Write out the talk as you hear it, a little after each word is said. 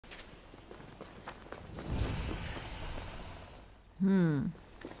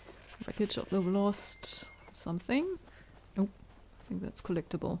Wreckage of the lost something. Oh, I think that's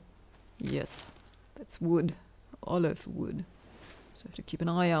collectible. Yes, that's wood. Olive wood. So I have to keep an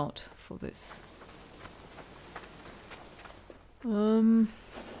eye out for this. I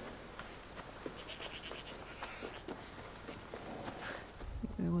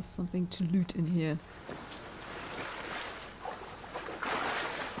think there was something to loot in here.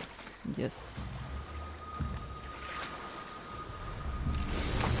 Yes.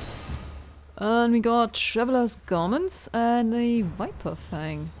 And we got Traveler's Garments and a Viper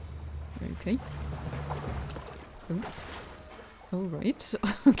Fang. Okay. Oh. Alright.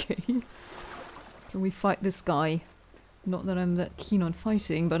 Okay. Can we fight this guy? Not that I'm that keen on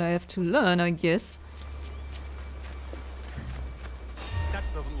fighting, but I have to learn, I guess. That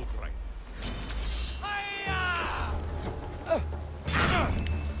doesn't look right.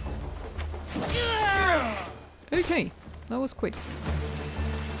 Okay, that was quick.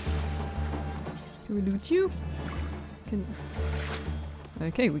 Can we loot you?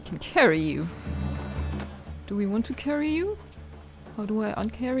 Okay, we can carry you. Do we want to carry you? How do I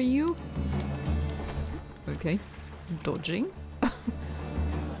uncarry you? Okay, dodging.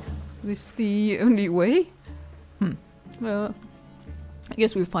 Is this the only way? Well, I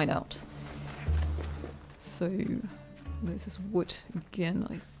guess we'll find out. So, this is wood again,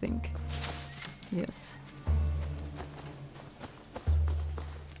 I think. Yes.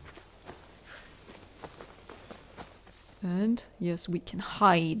 And yes, we can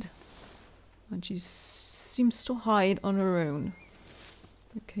hide. And she seems to hide on her own.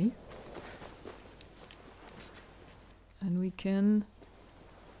 Okay. And we can...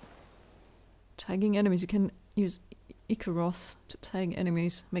 tagging enemies. You can use Icaros to tag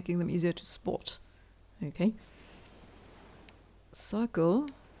enemies, making them easier to spot. Okay. Circle.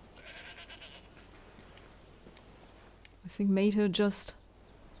 I think made her just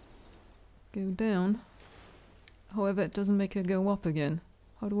go down. However, it doesn't make her go up again.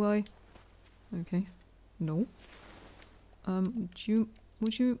 How do I... Okay. No.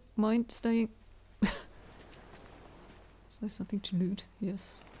 Would you mind staying... Is there something to loot?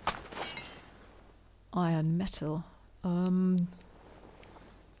 Yes. Iron metal. How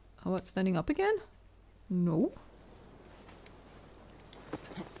about standing up again? No.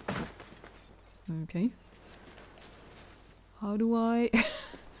 Okay. How do I...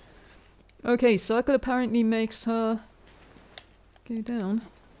 Okay, circle apparently makes her go down.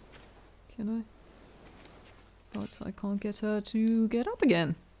 Can I? But I can't get her to get up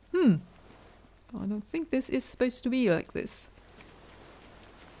again. I don't think this is supposed to be like this.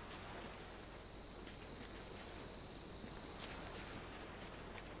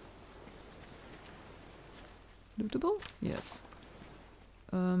 Lootable? Yes.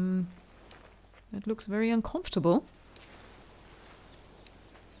 That looks very uncomfortable.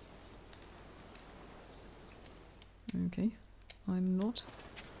 Okay, I'm not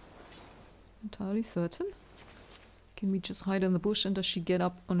entirely certain. Can we just hide in the bush and does she get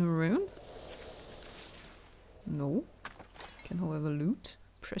up on her own? No. Can however loot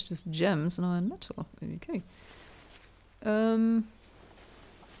precious gems and iron metal. Okay.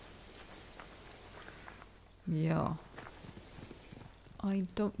 Yeah. I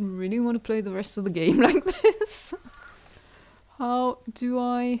don't really want to play the rest of the game like this. How do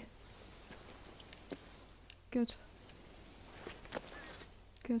I get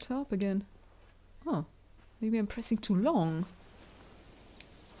up again? Oh, maybe I'm pressing too long.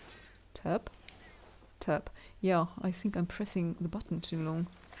 Tap. Tap. Yeah, I think I'm pressing the button too long.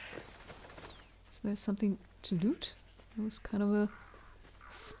 Is there something to loot? There was kind of a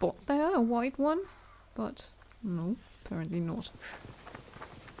spot there, a white one. But no, apparently not.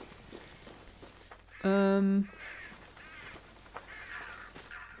 No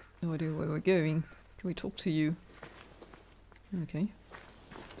idea where we're going. Can we talk to you? Okay.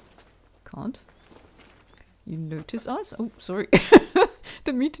 Can't. You notice us? Oh, sorry.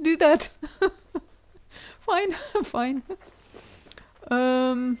 Didn't mean to do that. Fine, fine.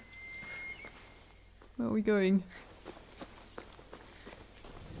 Where are we going?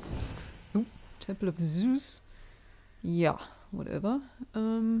 Oh, Temple of Zeus. Yeah, whatever.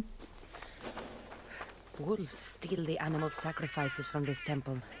 Wolves steal the animal sacrifices from this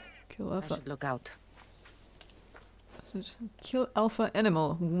temple. Kill alpha. I should look out. Kill alpha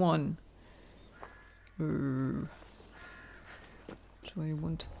animal 1. Do I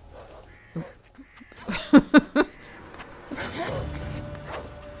want...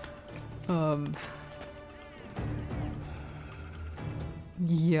 Oh.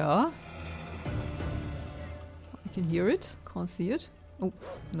 Yeah. I can hear it, can't see it. Oh,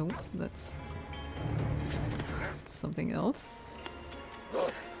 no, that's something else.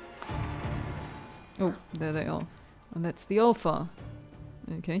 Oh, there they are. And that's the alpha.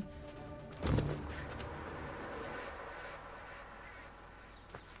 Okay.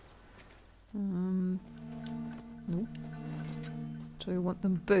 No. Do I want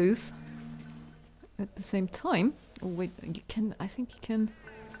them both at the same time? Oh wait, you can, I think you can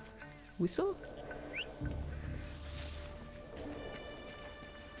whistle?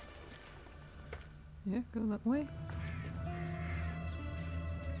 Yeah, go that way.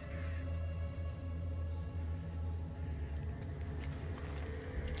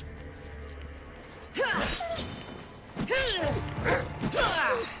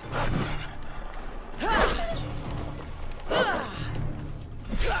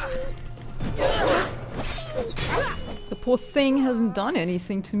 The poor thing hasn't done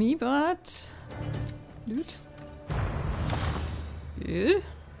anything to me, but... Loot. Good.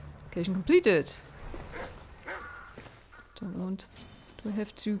 Occasion completed. Don't want... Do I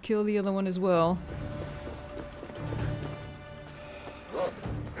have to kill the other one as well?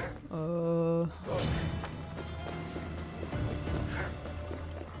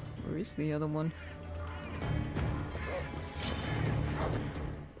 Where is the other one?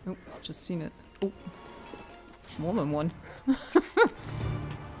 Oh, just seen it. Oh, more than one.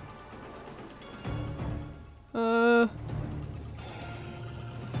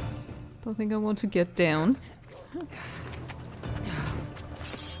 Don't think I want to get down.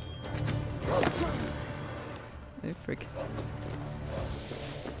 Oh, frick.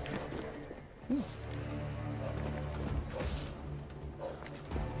 Ooh.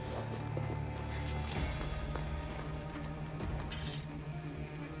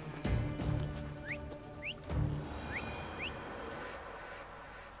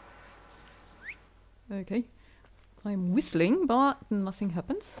 Okay. I'm whistling, but nothing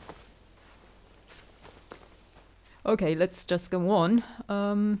happens. Okay, let's just go on.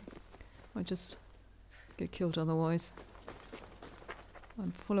 I just get killed otherwise.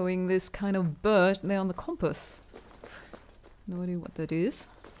 I'm following this kind of bird there on the compass. No idea what that is,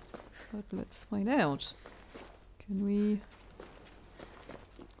 but let's find out. Can we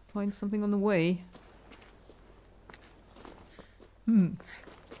find something on the way? Oh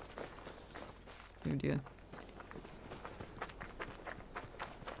dear.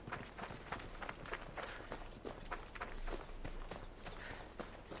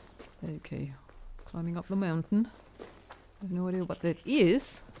 Okay, climbing up the mountain. I have no idea what that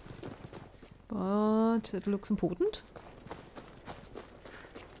is, but it looks important.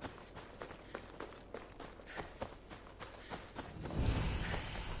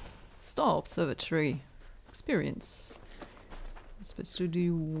 Star Observatory. Experience. I'm supposed to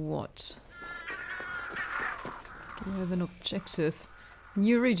do what? Do I have an objective?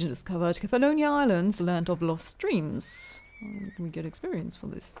 New region discovered. Kefalonia Islands, land of lost dreams. We get experience for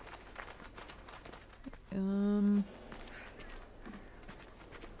this.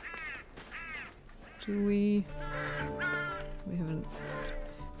 Do we have a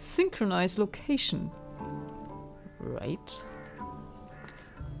synchronized location? Right.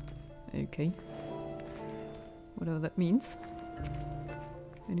 Okay. Whatever that means.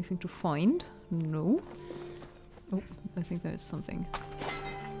 Anything to find? No. Oh, I think there's something.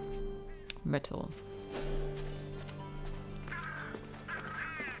 Metal.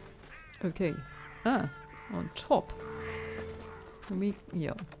 Okay. Ah, on top. We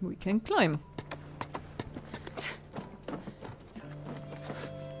can climb.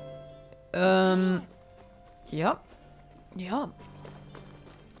 Yeah. Yeah.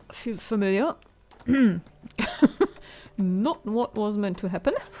 Feels familiar. Not what was meant to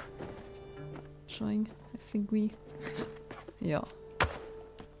happen. Trying, I think we... Yeah.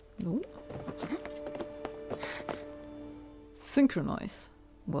 No. Synchronize.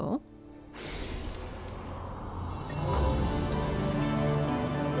 Well.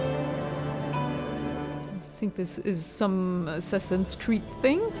 I think this is some Assassin's Creed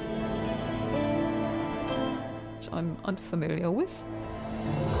thing. Which I'm unfamiliar with.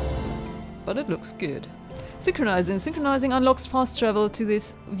 But it looks good. Synchronizing. Synchronizing unlocks fast travel to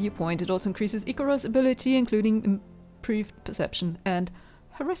this viewpoint. It also increases Icaro's ability, including improved perception and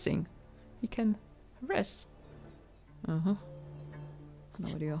harassing. He can harass. No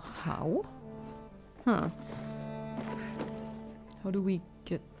idea how. Huh. How do we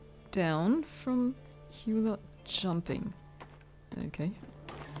get down from here without jumping? Okay.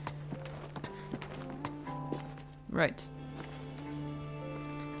 Right.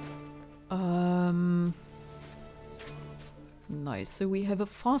 Nice. So we have a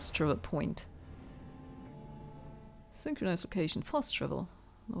fast travel point. Synchronized location, fast travel.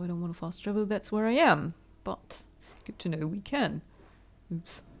 No, I don't want to fast travel, that's where I am. But good to know we can.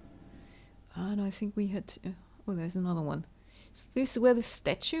 Oops. And I think we had... oh, there's another one. Is this where the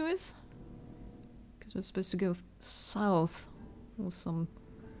statue is? Because we're supposed to go south. Or some...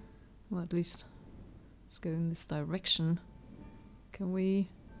 well, at least... let's go in this direction. Can we...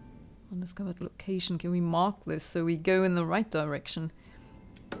 undiscovered location. Can we mark this so we go in the right direction?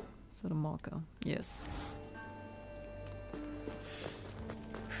 Is that a marker? Yes.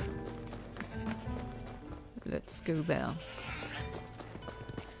 Let's go there.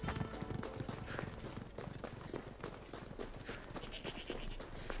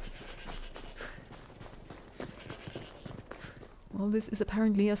 Well, this is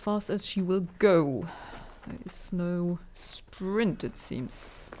apparently as fast as she will go. There is no sprint, it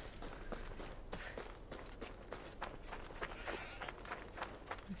seems.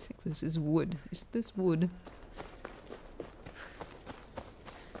 I think this is wood. Is this wood?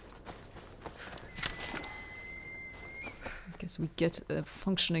 I guess we get a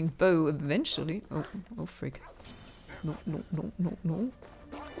functioning bow eventually. Oh, oh frick. No, no, no, no, no.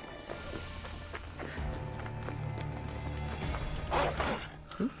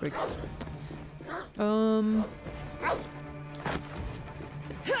 Oh, frick.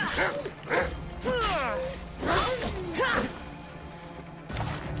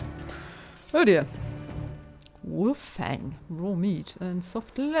 Oh dear. Wolf fang, raw meat, and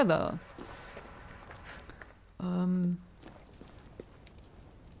soft leather.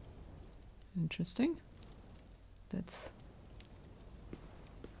 Interesting. That's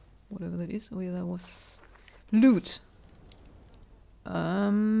whatever that is. Oh yeah, that was loot.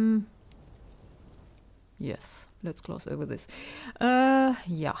 Yes, let's gloss over this.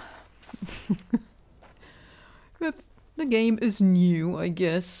 Yeah. The game is new, I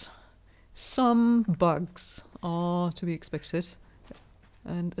guess. Some bugs are to be expected.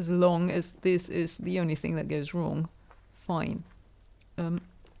 And as long as this is the only thing that goes wrong, fine.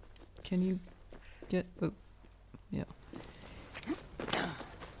 Can you get... oh, yeah.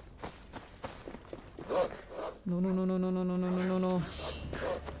 No, no, no, no, no, no, no, no, no, no, no.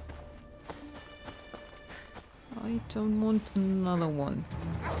 I don't want another one.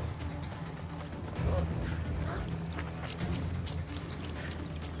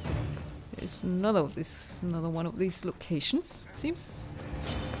 There's another one of these locations, it seems.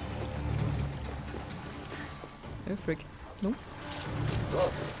 Oh frick. No.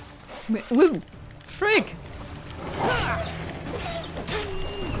 Whoa! Frick!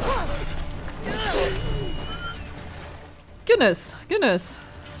 Goodness! Goodness!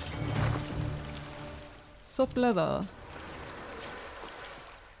 Soft leather.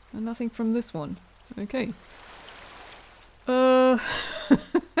 And nothing from this one. Okay. No.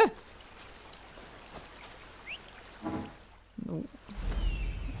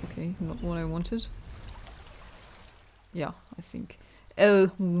 Okay, not what I wanted. Yeah, I think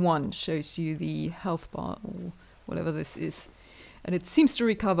L1 shows you the health bar or whatever this is. And it seems to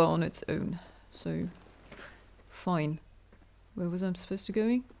recover on its own. So, fine. Where was I supposed to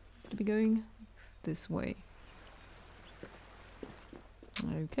be going? This way.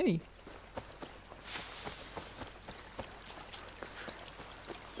 Okay.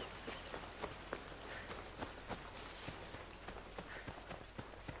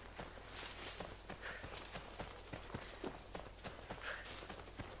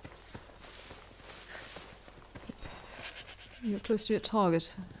 You're close to your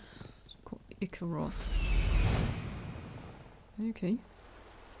target. It's called Icaros. Okay.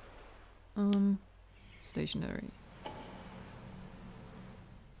 Stationary.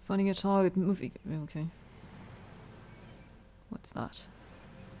 Finding a target, moving. Okay. What's that?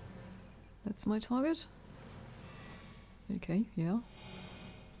 That's my target? Okay, yeah.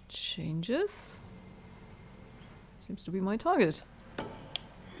 Changes. Seems to be my target.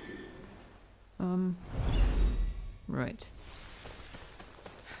 Right.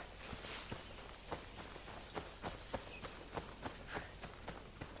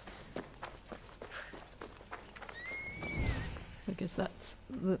 So I guess that's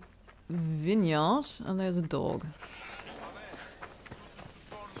the vineyard, and there's a dog.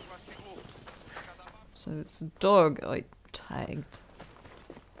 So it's a dog I tagged.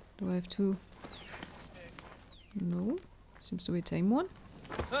 Do I have to... No. Seems to be a tame one.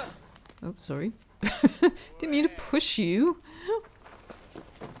 Oh, sorry. Didn't mean to push you.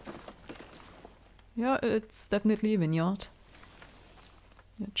 Yeah, it's definitely a vineyard.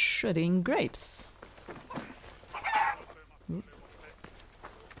 It's shredding grapes. Oop.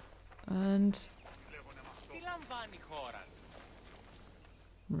 And...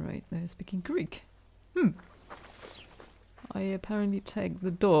 right, they're speaking Greek. I apparently tagged the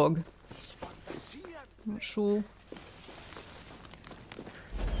dog. Not sure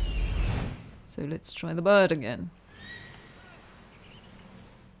So let's try the bird again.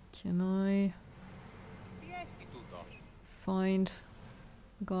 Can I find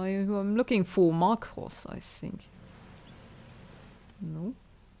the guy who I'm looking for? Marcos, I think. No.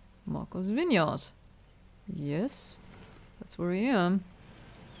 Marcos Vineyard. Yes. That's where I am.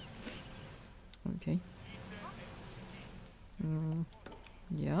 Okay.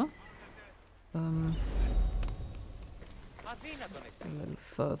 Yeah. A little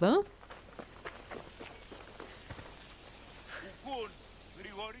further.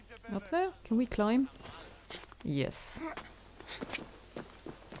 Up there? Can we climb? Yes.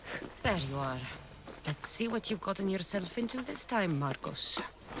 There you are. Let's see what you've gotten yourself into this time, Marcos.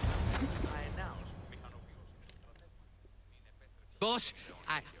 Boss,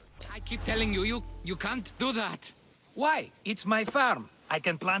 I keep telling you, you can't do that. Why? It's my farm. I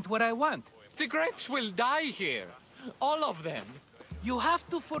can plant what I want. The grapes will die here. All of them. You have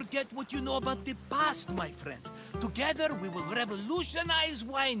to forget what you know about the past, my friend. Together, we will revolutionize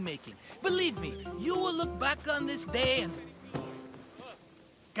winemaking. Believe me, you will look back on this day and...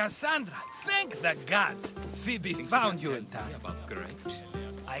 Kassandra, thank the gods! Phoebe found you in time. About grapes?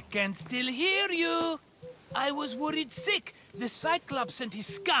 I can still hear you! I was worried sick. The Cyclops sent his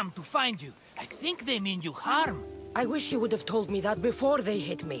scum to find you. I think they mean you harm. I wish you would have told me that before they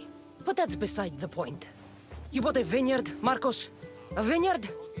hit me. But that's beside the point. You bought a vineyard, Marcos? A vineyard?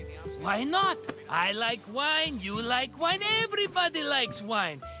 Why not? I like wine, you like wine, everybody likes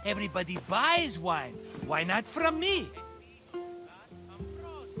wine. Everybody buys wine. Why not from me?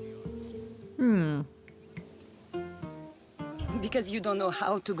 Because you don't know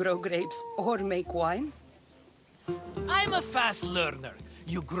how to grow grapes or make wine? I'm a fast learner.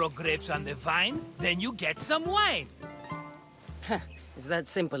 You grow grapes on the vine, then you get some wine. Is that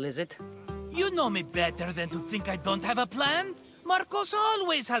simple, is it? You know me better than to think I don't have a plan. Marcos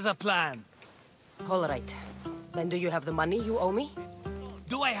always has a plan. All right. Then do you have the money you owe me?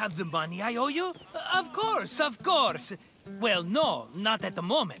 Do I have the money I owe you? Of course, of course. Well, no, not at the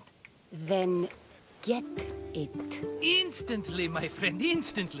moment. Then get it. Instantly, my friend,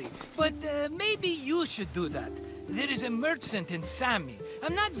 instantly. But maybe you should do that. There is a merchant in Sami.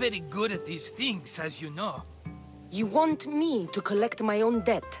 I'm not very good at these things, as you know. You want me to collect my own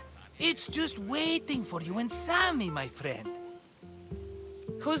debt? It's just waiting for you in Sami, my friend.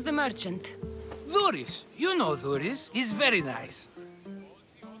 Who's the merchant? Duris. You know Duris. He's very nice.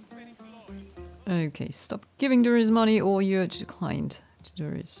 Okay, stop giving Doris money or you're too kind to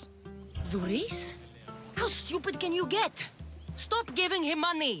Doris. Duris? How stupid can you get? Stop giving him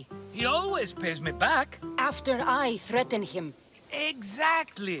money! He always pays me back. After I threaten him.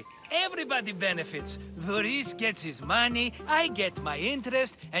 Exactly. Everybody benefits. Duris gets his money, I get my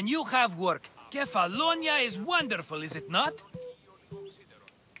interest, and you have work. Kefalonia is wonderful, is it not?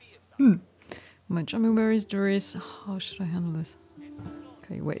 My jumping berries, Doris. How should I handle this?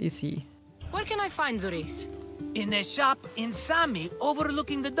 Okay, where is he? Where can I find Duris? In a shop in Sami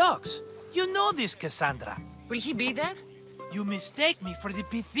overlooking the docks. You know this, Kassandra. Will he be there? You mistake me for the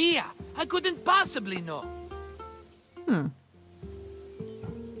Pythia. I couldn't possibly know.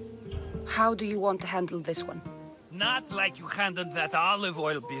 How do you want to handle this one? Not like you handled that olive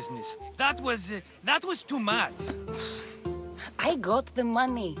oil business. That was too much. I got the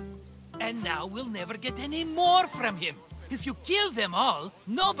money. And now we'll never get any more from him. If you kill them all,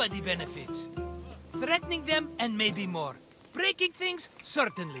 nobody benefits. Threatening them, and maybe more. Breaking things,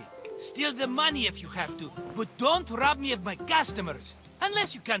 certainly. Steal the money if you have to, but don't rob me of my customers.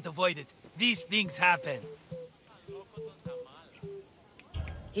 Unless you can't avoid it. These things happen.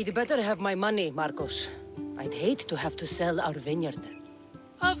 He'd better have my money, Marcos. I'd hate to have to sell our vineyard.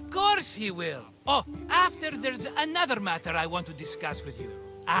 Of course he will. Oh, after there's another matter I want to discuss with you.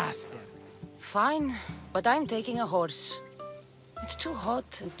 After. Fine, but I'm taking a horse. It's too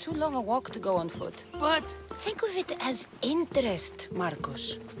hot and too long a walk to go on foot. But... Think of it as interest,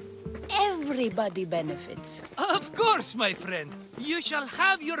 Marcos. Everybody benefits. Of course, my friend. You shall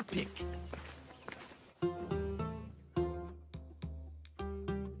have your pick.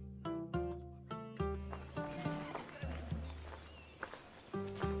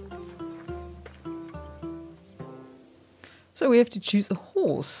 So we have to choose a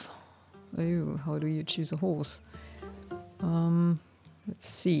horse. Oh, how do you choose a horse? Let's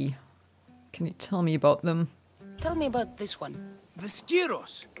see. Can you tell me about them? Tell me about this one. The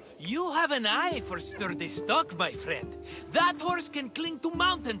Skiros. You have an eye for sturdy stock, my friend. That horse can cling to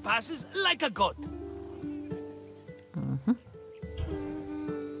mountain passes like a goat.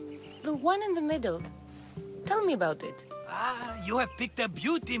 The one in the middle. Tell me about it. Ah, you have picked a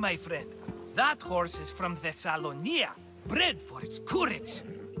beauty, my friend. That horse is from Thessalonia, bred for its courage.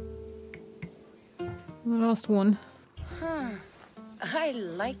 The last one. I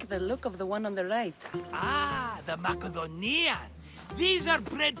like the look of the one on the right. Ah, the Macedonian. These are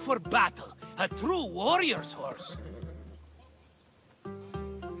bred for battle. A true warrior's horse.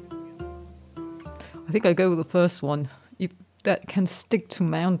 I think I go with the first one. If that can stick to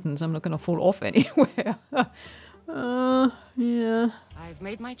mountains, I'm not gonna fall off anywhere. Yeah. I've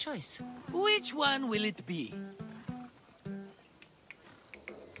made my choice. Which one will it be?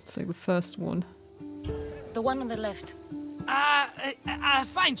 So the first one. The one on the left.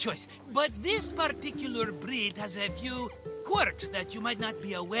 Fine choice. But this particular breed has a few quirks that you might not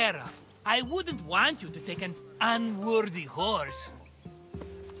be aware of. I wouldn't want you to take an unworthy horse.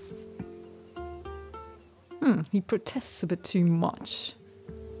 He protests a bit too much.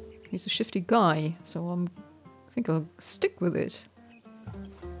 He's a shifty guy, so I think I'll stick with it.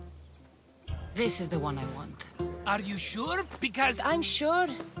 This is the one I want. Are you sure? Because I'm sure,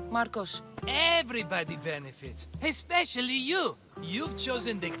 Marcos. everybody benefits, especially you. You've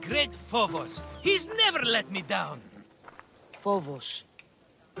chosen the great Phobos. He's never let me down. Phobos.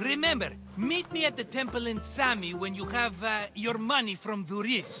 Remember, meet me at the temple in Sami when you have your money from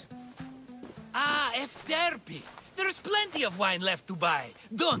Duris. Ah, Efterpi. There's plenty of wine left to buy.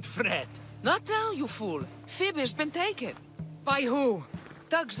 Don't fret. Not now, you fool. Phoebe's been taken. By who?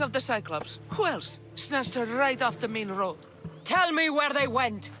 Thugs of the Cyclops. Who else? Snatched her right off the main road. Tell me where they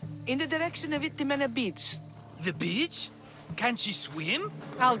went. In the direction of Itimena Beach. The beach? Can she swim?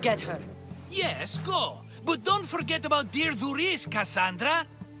 I'll get her. Yes, go. But don't forget about dear Duris, Kassandra.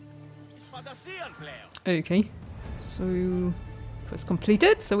 Okay. So, quest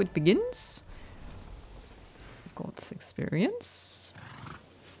completed, so it begins. We've got experience.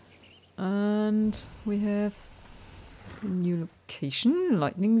 And we have a new location,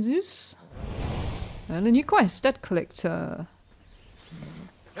 Lightning Zeus. And a new quest, Debt Collector.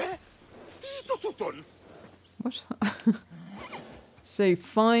 What? So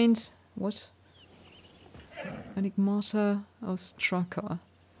find what? Enigmata Austraca.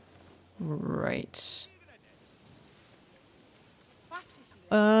 Right.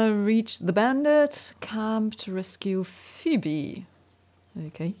 Reach the bandit camp to rescue Phoebe.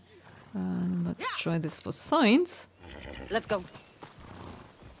 Okay. Let's try this for science. Let's go.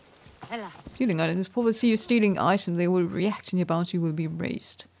 Ella. Stealing items. Probably see you stealing items. They will react and your bounty will be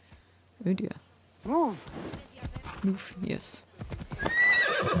raised. Oh dear. Move. Move. Yes.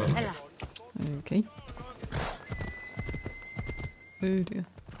 Ella. Okay. Oh dear.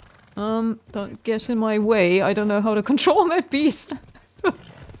 Don't get in my way. I don't know how to control that beast.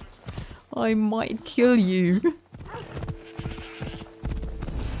 I might kill you.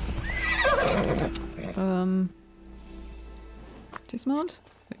 Dismount?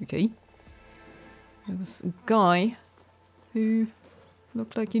 Okay. There was a guy who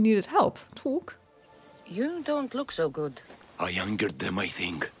looked like he needed help. Talk. You don't look so good. I angered them, I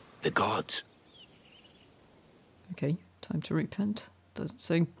think. The gods. Okay, time to repent. Doesn't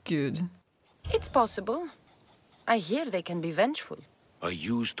sound good. It's possible. I hear they can be vengeful. I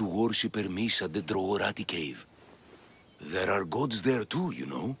used to worship Hermes at the Droorati cave. There are gods there too, you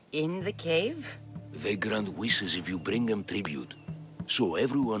know. In the cave? They grant wishes if you bring them tribute. So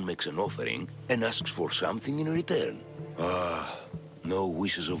everyone makes an offering and asks for something in return. Ah, no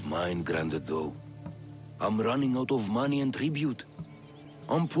wishes of mine granted though. I'm running out of money and tribute.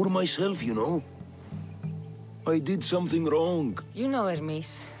 I'm poor myself, you know. I did something wrong. You know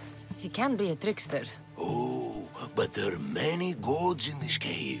Hermes. He can be a trickster. Oh, but there are many gods in this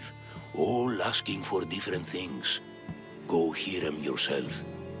cave, all asking for different things. Go hear them yourself.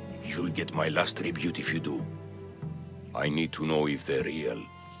 You'll get my last tribute if you do. I need to know if they're real.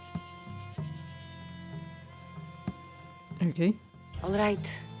 Okay. All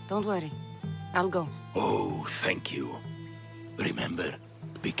right. Don't worry. I'll go. Oh, thank you. Remember,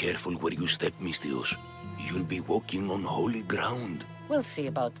 be careful where you step, Mistios. You'll be walking on holy ground. We'll see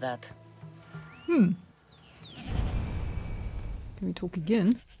about that. Can we talk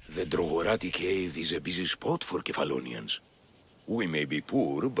again? The Droorati cave is a busy spot for Kefalonians. We may be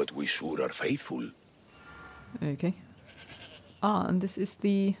poor, but we sure are faithful. Okay. Ah, and this is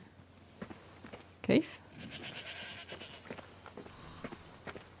the cave?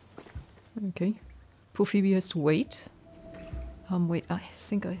 Okay. Poor Phoebe has to wait. Wait, I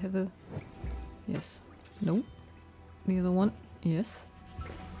think I have a... Yes. No. The other one. Yes.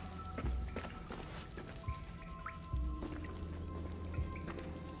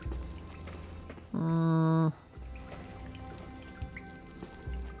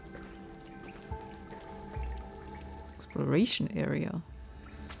 Exploration area.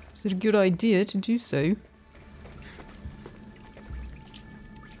 Is it a good idea to do so?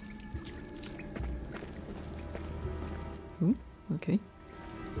 Okay.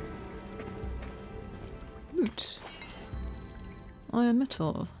 Loot. Iron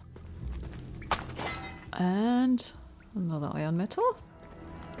metal. And another iron metal.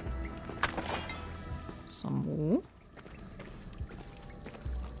 Some more.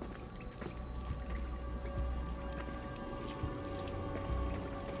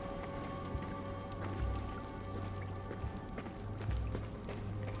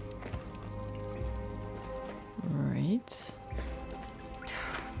 Right.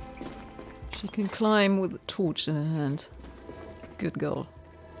 She can climb with a torch in her hand. Good girl.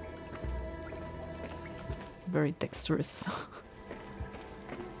 Very dexterous.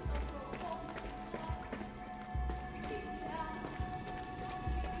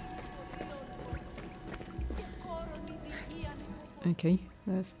 Okay,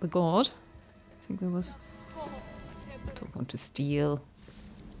 there's the god. I think there was... Don't want to steal.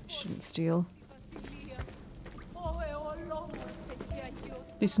 Shouldn't steal.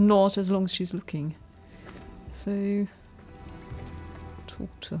 It's not as long as she's looking. So...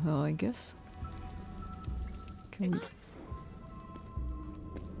 Talk to her, I guess. Can we...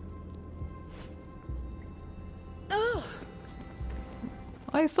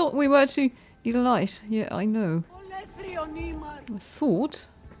 I thought we were to need a light. Yeah, I know. I thought...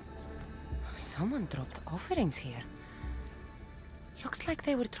 Someone dropped offerings here. Looks like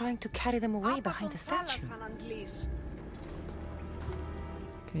they were trying to carry them away behind the statue.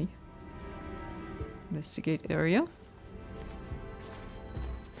 Okay. Investigate area.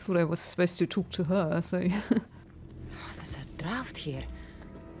 Thought I was supposed to talk to her, so... There's a draft here.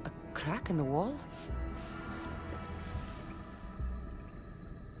 A crack in the wall?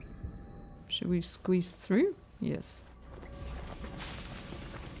 Should we squeeze through? Yes.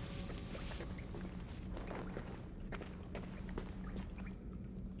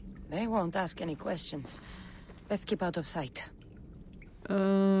 They won't ask any questions. Best keep out of sight.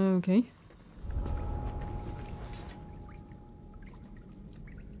 Okay.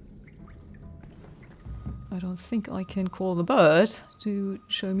 I don't think I can call the bird to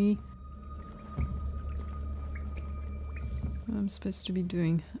show me what I'm supposed to be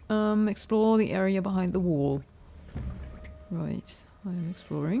doing. Explore the area behind the wall. Right, I am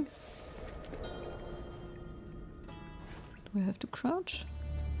exploring. Do I have to crouch?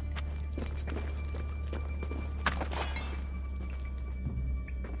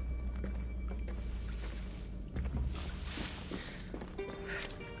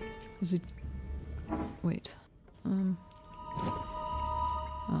 Is it... Wait.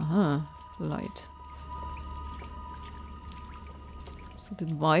 Light. Is it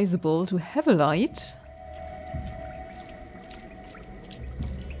advisable to have a light?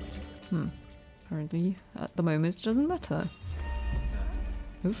 Apparently, at the moment, it doesn't matter.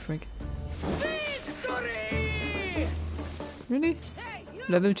 Oh, frig. Really?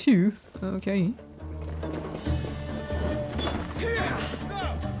 Level 2? Okay.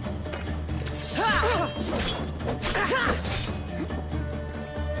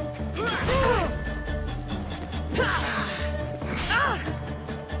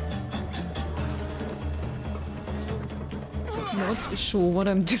 Not sure what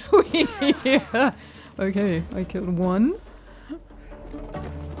I'm doing here. Okay, I killed one.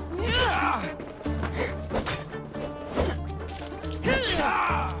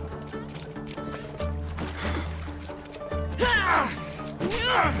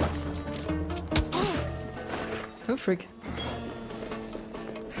 Oh, frick.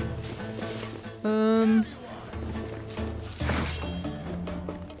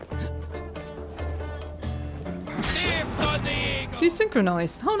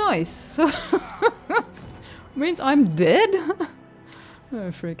 Desynchronized. How nice. Means I'm dead?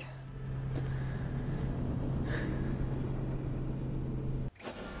 Oh, frick.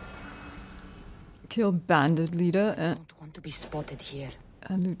 Kill bandit leader and... Don't want to be spotted here.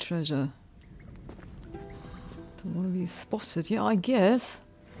 And loot treasure. Don't want to be spotted. Yeah, I guess.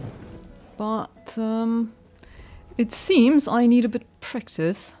 But, it seems I need a bit of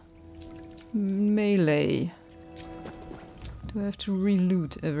practice. Melee. Do I have to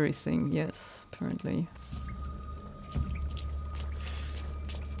re-loot everything? Yes, apparently.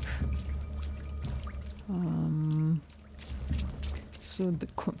 So a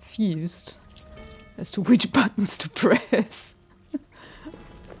bit confused as to which buttons to press.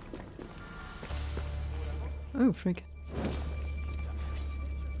 Oh, frig.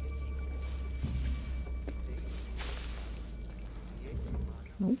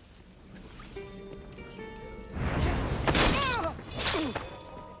 No.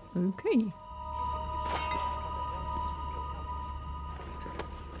 Okay.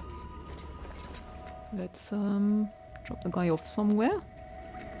 Let's Drop the guy off somewhere.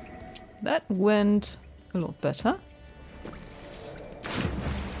 That went a lot better.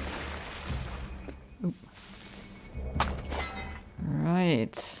 Oh.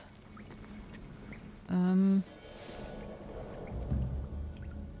 Right.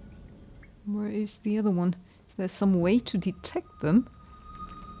 Where is the other one? Is there some way to detect them?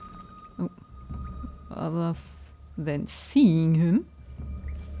 Oh. Other than seeing him.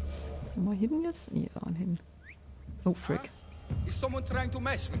 Am I hidden yet? Yeah, I'm hidden. Oh, frick. Is someone trying to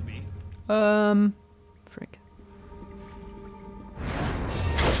mess with me? Frick.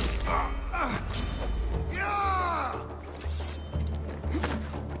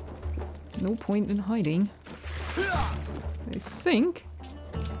 No point in hiding. I think.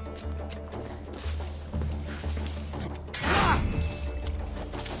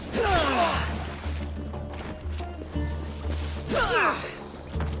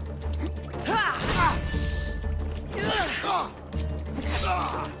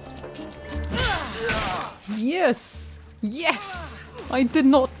 Yes! Yes! I did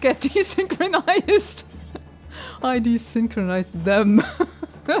not get desynchronized! I desynchronized them.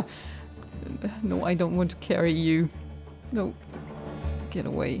 No, I don't want to carry you. No. Get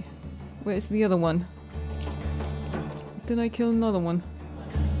away. Where's the other one? Did I kill another one?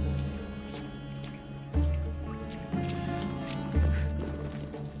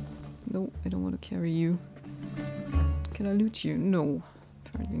 No, I don't want to carry you. Can I loot you? No.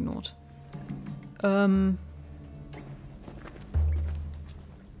 Apparently not.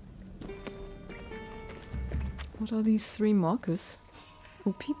 What are these 3 markers?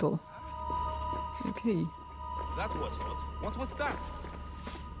 Oh, people. Okay. That was odd. What was that?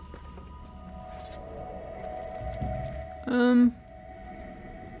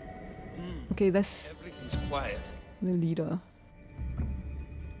 Okay, that's Everything's quiet. the leader.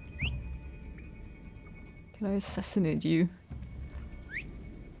 Can I assassinate you?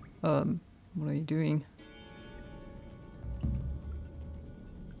 What are you doing?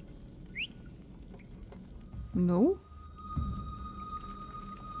 No?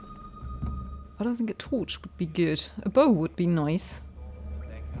 I don't think a torch would be good. A bow would be nice.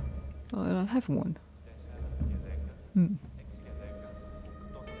 Oh, I don't have one. Where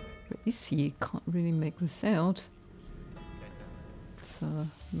is he? Can't really make this out. Let's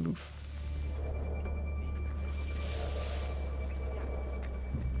move.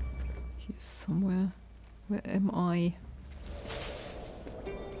 Here's somewhere. Where am I?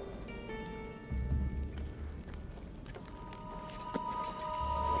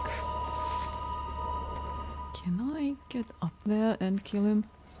 Can I get up there and kill him?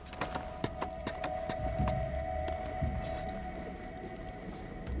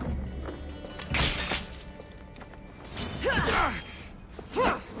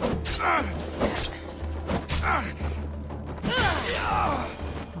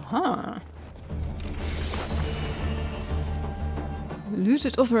 Aha!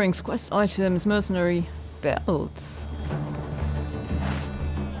 Looted offerings, quest items, mercenary belts.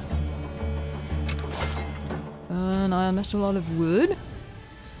 An iron metal out of wood.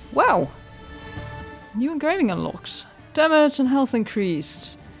 Wow! New engraving unlocked. Damage and health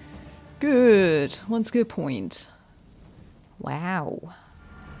increased. Good. 1 skill point. Wow.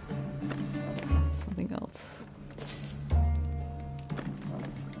 Something else.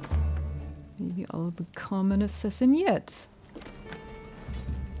 Maybe I'll become an assassin yet.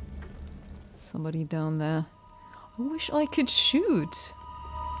 Somebody down there. I wish I could shoot.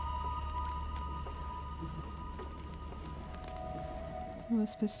 What am I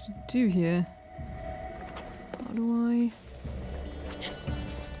supposed to do here? How do I...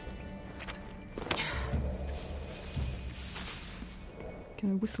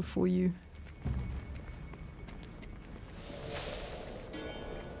 Can I whistle for you?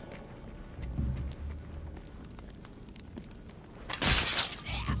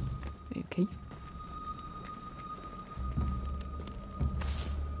 Okay.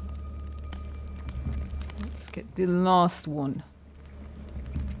 Let's get the last one.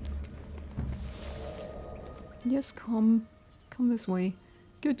 Yes, come this way.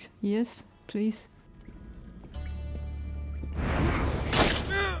 Good. Yes, please.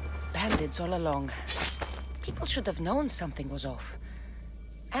 Bandits all along. People should have known something was off.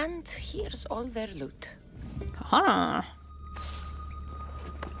 And here's all their loot. Haha!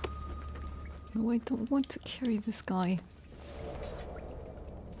 No, I don't want to carry this guy.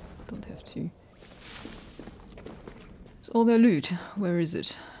 Don't have to. It's all their loot. Where is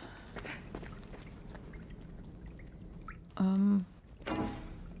it?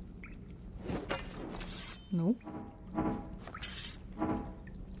 No.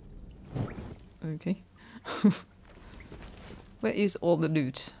 Okay. Where is all the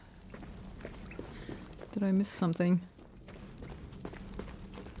loot? Did I miss something?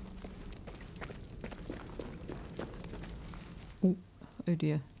 Oh, oh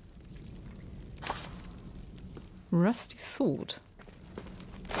dear. Rusty sword.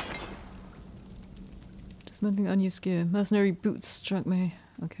 Dismantling unused gear. Mercenary boots struck me.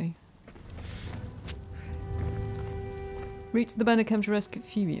 Okay. Reach the bandit camp to rescue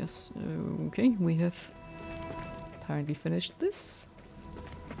Phoebius. Okay, we have apparently finished this.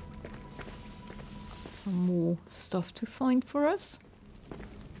 Some more stuff to find for us.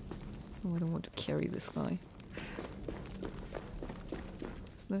 Oh, I don't want to carry this guy.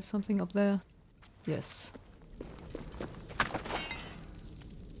 Is there something up there? Yes.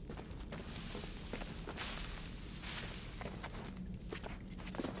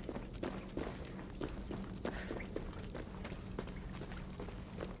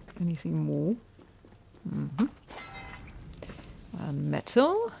 Anything more? Mm-hmm.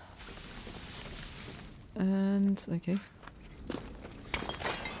 Metal. And, okay.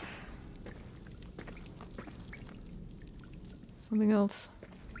 Something else.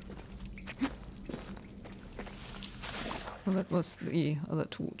 Well, that was the other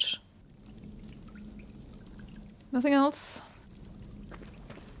torch. Nothing else?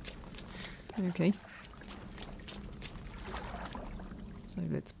 Okay. So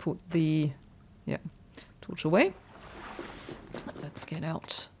let's put the, torch away. Let's get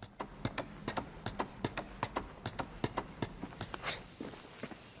out.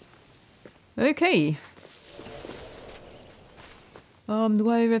 Okay. Do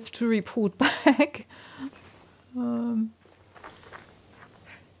I have to report back?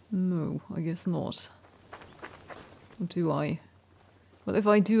 No, I guess not. Or do I? Well, if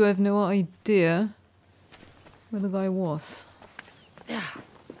I do, I have no idea where the guy was.